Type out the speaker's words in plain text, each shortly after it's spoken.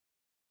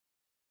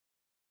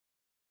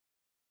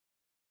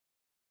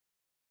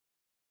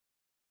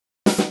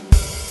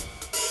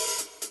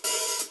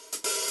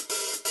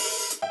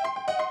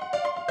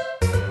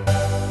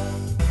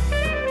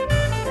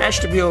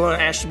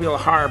Ashtabula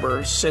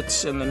Harbor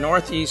sits in the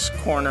northeast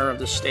corner of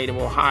the state of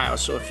Ohio.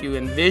 So if you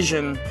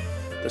envision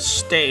the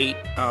state,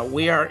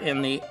 we are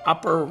in the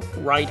upper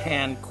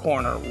right-hand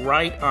corner,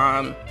 right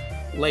on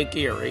Lake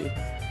Erie.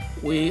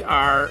 We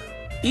are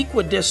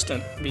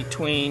equidistant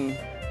between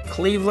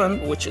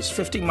Cleveland, which is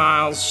 50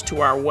 miles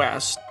to our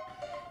west,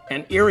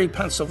 and Erie,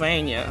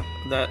 Pennsylvania,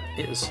 that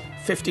is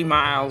 50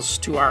 miles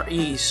to our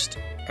east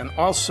and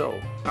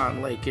also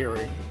on Lake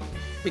Erie.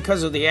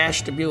 Because of the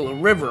Ashtabula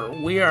River,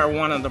 we are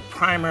one of the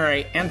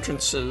primary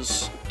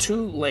entrances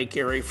to Lake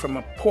Erie from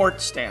a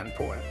port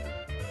standpoint.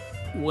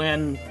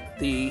 When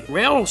the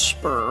rail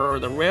spur, or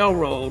the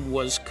railroad,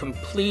 was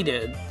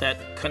completed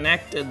that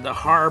connected the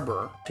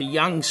harbor to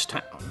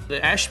Youngstown,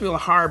 the Ashtabula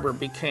Harbor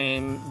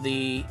became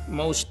the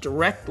most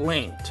direct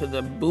link to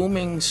the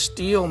booming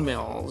steel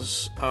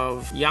mills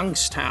of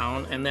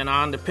Youngstown and then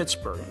on to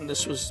Pittsburgh. And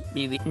this was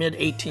the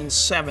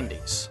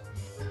mid-1870s.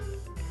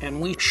 And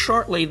we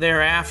shortly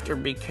thereafter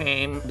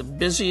became the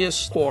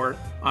busiest port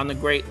on the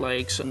Great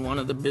Lakes and one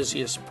of the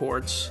busiest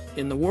ports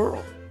in the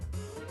world.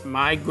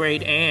 My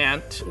great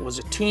aunt was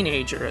a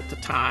teenager at the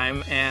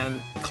time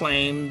and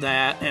claimed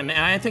that, and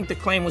I think the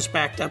claim was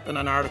backed up in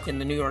an article in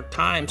the New York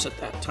Times at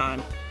that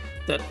time,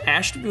 that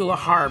Ashtabula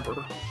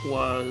Harbor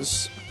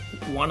was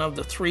one of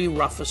the 3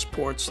 roughest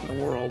ports in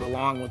the world,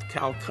 along with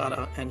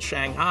Calcutta and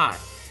Shanghai.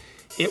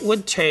 It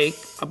would take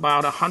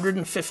about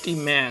 150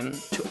 men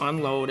to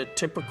unload a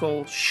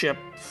typical ship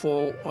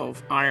full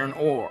of iron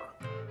ore.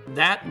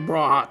 That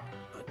brought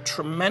a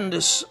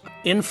tremendous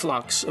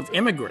influx of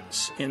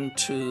immigrants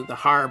into the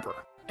harbor.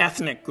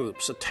 Ethnic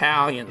groups,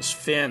 Italians,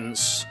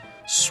 Finns,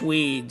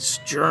 Swedes,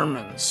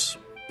 Germans,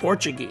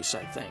 Portuguese,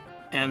 I think.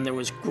 And there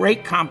was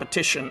great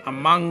competition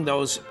among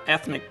those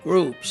ethnic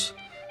groups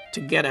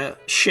to get a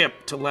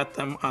ship to let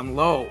them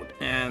unload,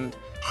 and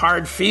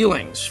hard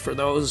feelings for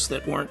those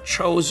that weren't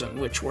chosen,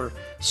 which were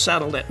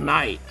settled at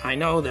night. I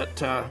know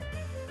that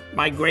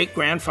my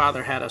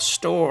great-grandfather had a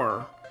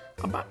store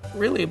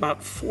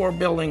about 4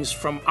 buildings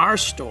from our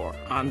store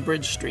on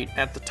Bridge Street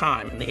at the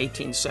time, in the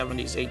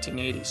 1870s,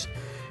 1880s.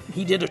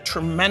 He did a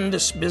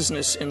tremendous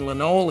business in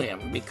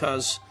linoleum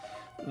because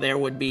there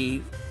would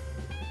be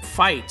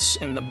fights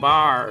in the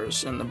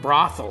bars and the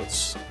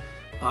brothels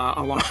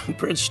along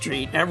Bridge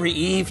Street every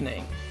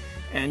evening,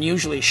 and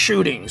usually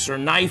shootings or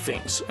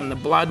knifings, and the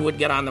blood would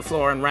get on the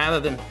floor, and rather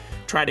than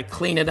try to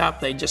clean it up,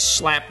 they just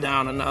slapped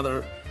down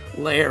another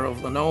layer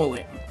of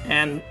linoleum.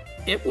 And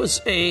it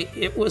was a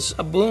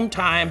boom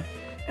time,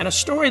 and a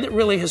story that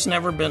really has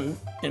never been,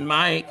 in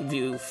my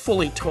view,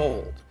 fully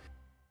told.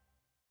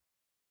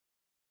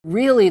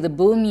 Really, the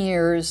boom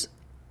years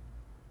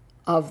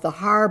of the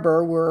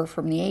harbor were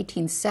from the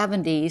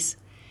 1870s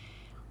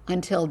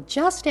until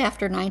just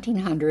after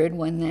 1900,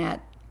 when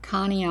that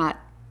Conneaut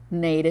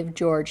native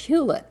George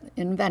Hewlett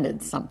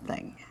invented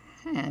something.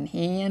 And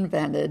he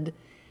invented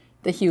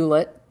the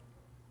Hewlett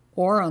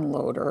ore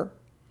unloader.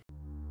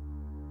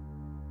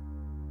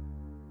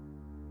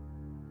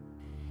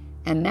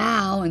 And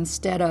now,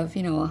 instead of,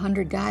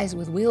 100 guys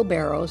with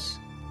wheelbarrows,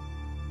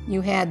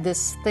 you had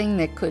this thing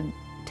that could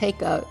take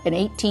an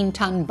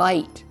 18-ton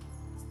bite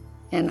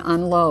and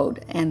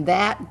unload. And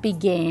that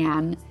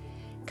began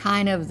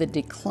kind of the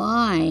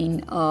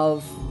decline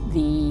of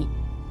the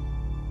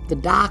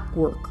dock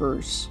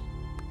workers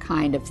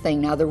kind of thing.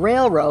 Now, the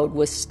railroad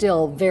was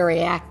still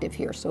very active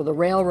here, so the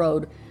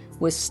railroad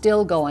was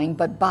still going,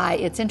 but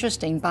it's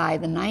interesting, by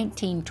the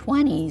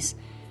 1920s,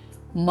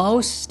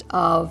 most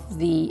of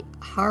the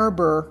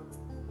harbor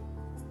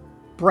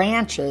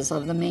branches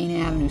of the Main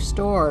Avenue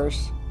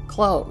stores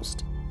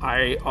closed.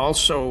 I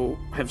also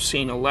have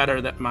seen a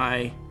letter that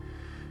my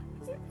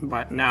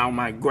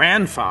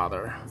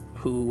grandfather,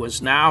 who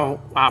was now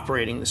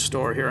operating the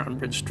store here on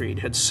Bridge Street,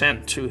 had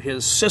sent to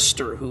his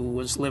sister, who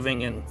was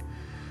living in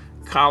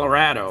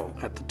Colorado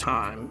at the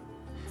time,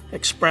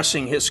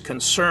 expressing his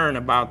concern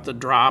about the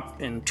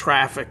drop in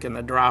traffic and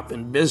the drop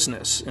in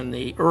business in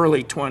the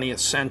early 20th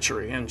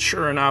century. And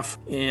sure enough,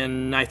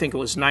 I think it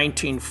was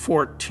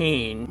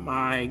 1914,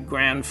 my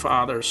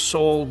grandfather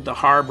sold the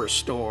harbor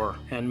store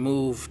and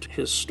moved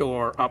his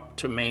store up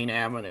to Main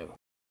Avenue.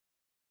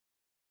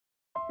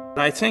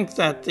 I think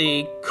that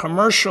the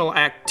commercial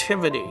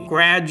activity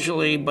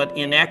gradually but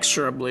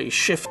inexorably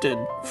shifted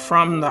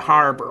from the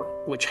harbor,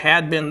 which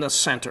had been the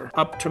center,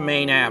 up to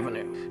Main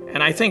Avenue.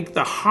 And I think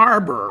the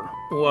harbor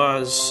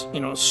was,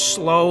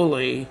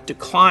 slowly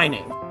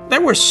declining.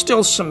 There were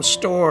still some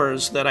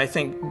stores that I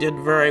think did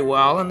very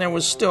well, and there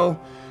was still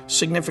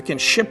significant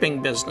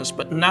shipping business,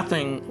 but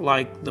nothing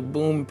like the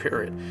boom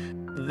period.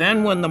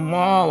 Then when the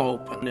mall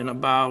opened in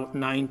about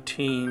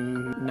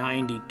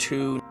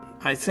 1992,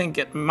 I think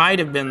it might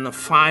have been the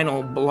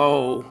final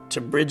blow to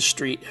Bridge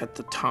Street at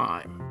the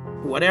time.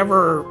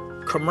 Whatever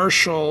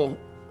commercial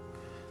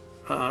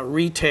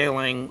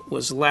retailing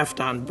was left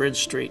on Bridge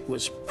Street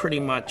was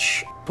pretty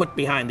much put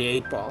behind the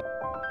 8 ball.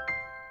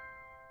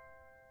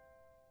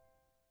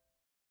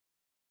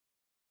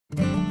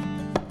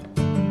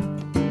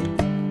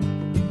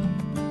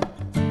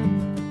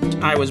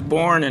 I was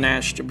born in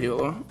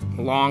Ashtabula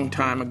a long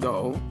time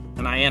ago.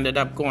 and I ended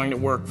up going to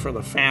work for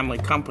the family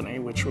company,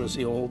 which was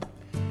the old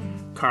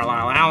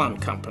Carlisle Allen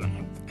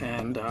Company.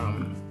 And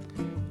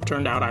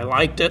turned out I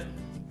liked it,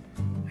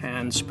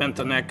 and spent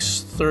the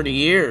next 30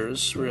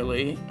 years,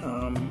 really,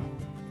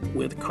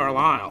 with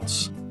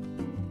Carlisle's.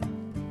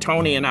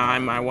 Tony and I,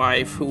 my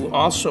wife, who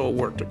also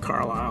worked at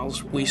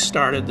Carlisle's, we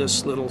started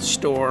this little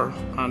store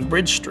on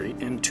Bridge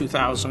Street in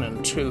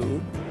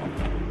 2002.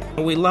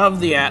 We love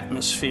the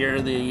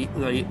atmosphere,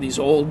 these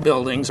old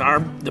buildings.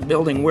 The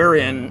building we're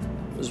in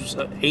was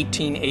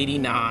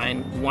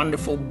 1889,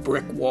 wonderful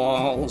brick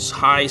walls,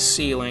 high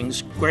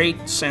ceilings,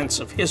 great sense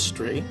of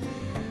history.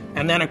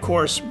 And then, of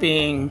course,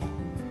 being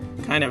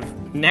kind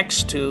of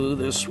next to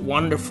this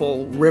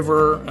wonderful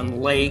river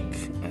and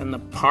lake and the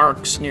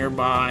parks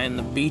nearby and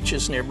the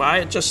beaches nearby,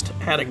 it just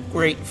had a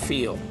great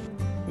feel.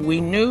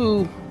 We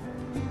knew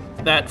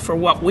that for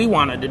what we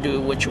wanted to do,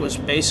 which was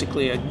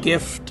basically a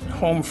gift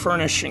home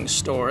furnishing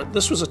store,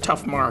 this was a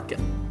tough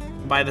market.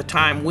 By the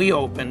time we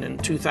opened in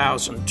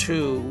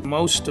 2002,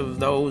 most of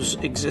those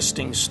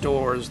existing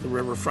stores, the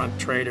Riverfront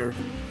Trader,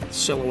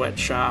 Silhouette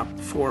Shop,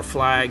 Four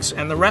Flags,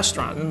 and the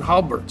restaurant in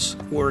Hulbert's,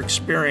 were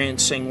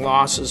experiencing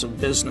losses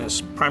of business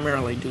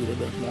primarily due to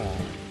the mall.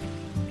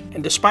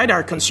 And despite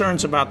our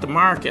concerns about the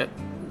market,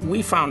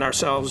 we found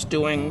ourselves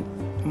doing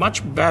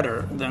much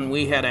better than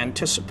we had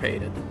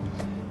anticipated.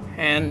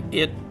 And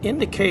it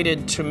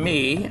indicated to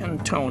me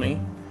and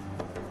Tony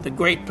the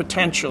great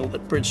potential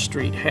that Bridge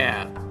Street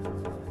had.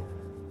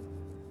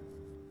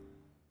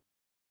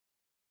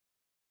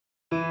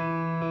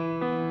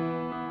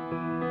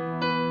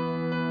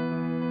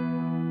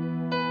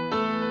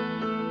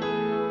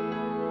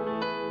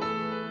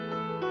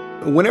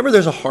 Whenever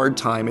there's a hard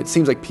time, it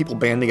seems like people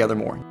band together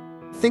more.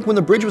 I think when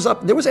the bridge was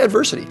up, there was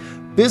adversity.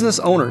 Business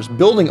owners,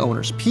 building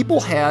owners, people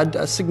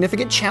had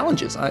significant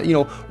challenges.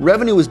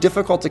 Revenue was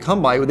difficult to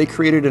come by. They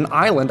created an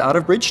island out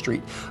of Bridge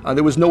Street.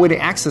 There was no way to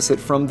access it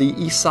from the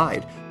east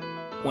side.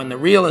 When the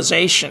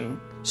realization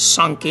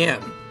sunk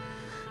in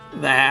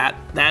that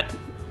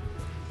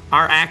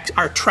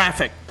our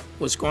traffic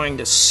was going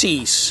to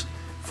cease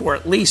for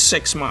at least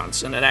 6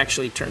 months, and it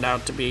actually turned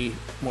out to be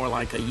more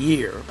like a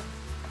year,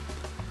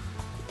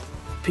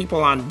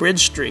 people on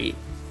Bridge Street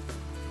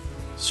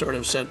sort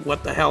of said,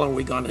 what the hell are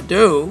we going to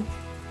do?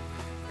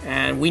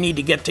 And we need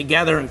to get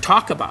together and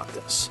talk about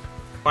this.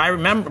 I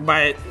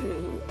remember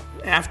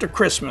after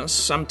Christmas,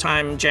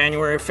 sometime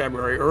January,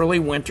 February, early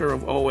winter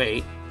of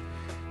 '08,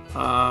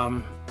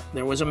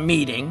 there was a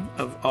meeting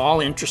of all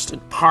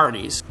interested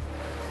parties.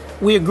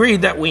 We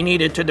agreed that we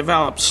needed to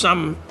develop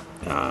some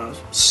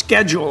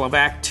schedule of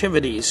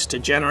activities to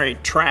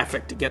generate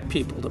traffic to get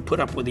people to put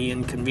up with the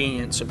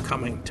inconvenience of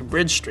coming to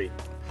Bridge Street.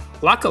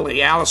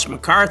 Luckily, Alice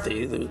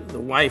McCarthy, the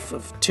wife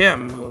of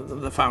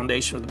Tim, the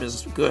Foundation for the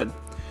Business of Good,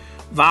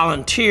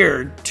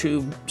 volunteered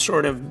to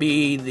sort of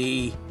be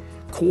the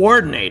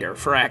coordinator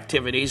for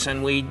activities,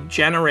 and we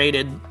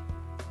generated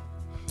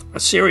a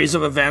series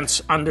of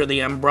events under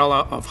the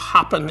umbrella of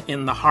Hoppin'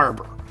 in the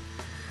Harbor.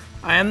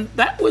 And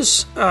that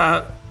was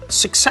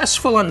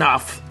successful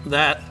enough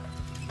that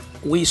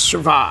we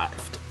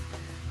survived.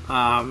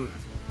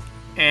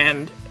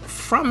 And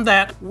from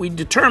that, we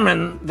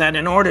determined that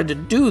in order to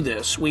do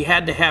this, we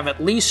had to have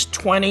at least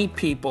 20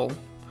 people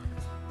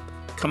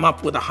come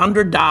up with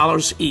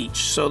 $100 each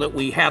so that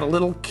we had a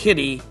little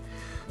kitty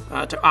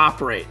to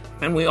operate.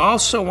 And we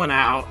also went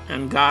out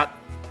and got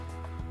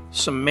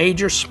some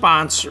major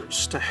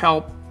sponsors to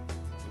help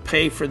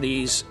pay for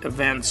these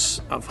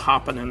events of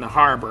Hoppin' in the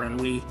Harbor.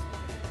 And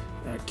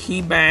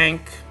Key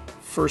Bank,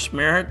 First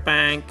Merit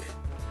Bank,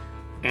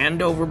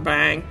 Andover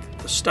Bank,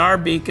 the Star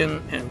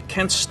Beacon, and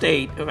Kent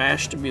State of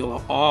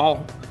Ashtabula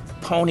all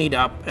ponied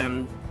up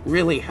and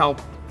really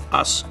helped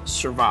us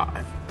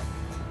survive.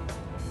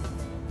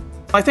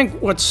 I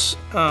think what's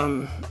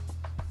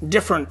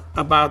different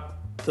about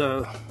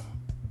the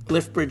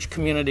Liftbridge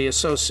Community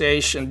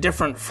Association,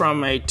 different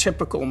from a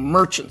typical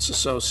merchants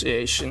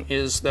association,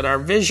 is that our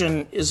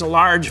vision is a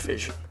large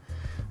vision.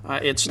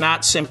 It's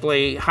not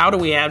simply how do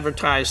we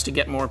advertise to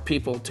get more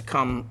people to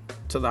come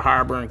to the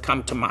harbor and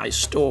come to my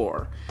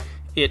store.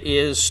 It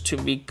is to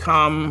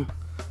become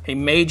a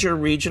major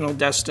regional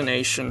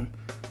destination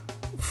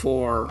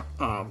for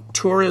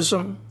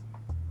tourism,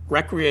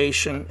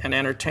 recreation, and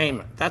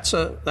entertainment. That's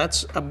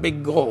a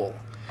big goal.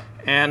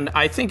 And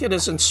I think it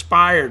has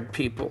inspired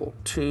people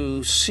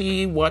to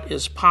see what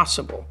is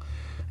possible.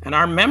 And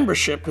our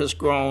membership has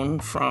grown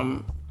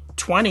from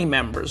 20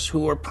 members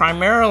who are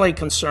primarily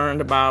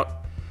concerned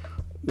about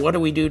what do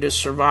we do to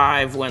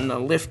survive when the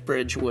lift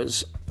bridge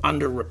was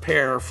under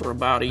repair for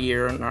about a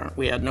year and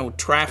we had no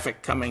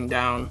traffic coming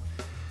down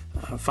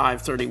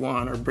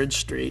 531 or Bridge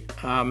Street.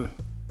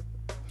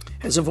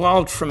 Has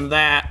evolved from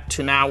that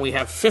to now we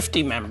have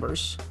 50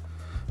 members,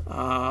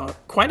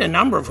 quite a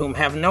number of whom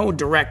have no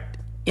direct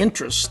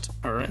interest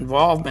or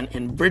involvement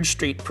in Bridge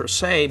Street per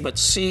se, but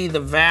see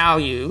the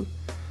value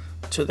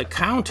to the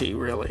county,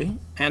 really,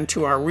 and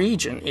to our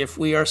region if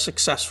we are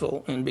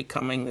successful in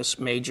becoming this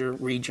major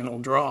regional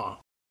draw.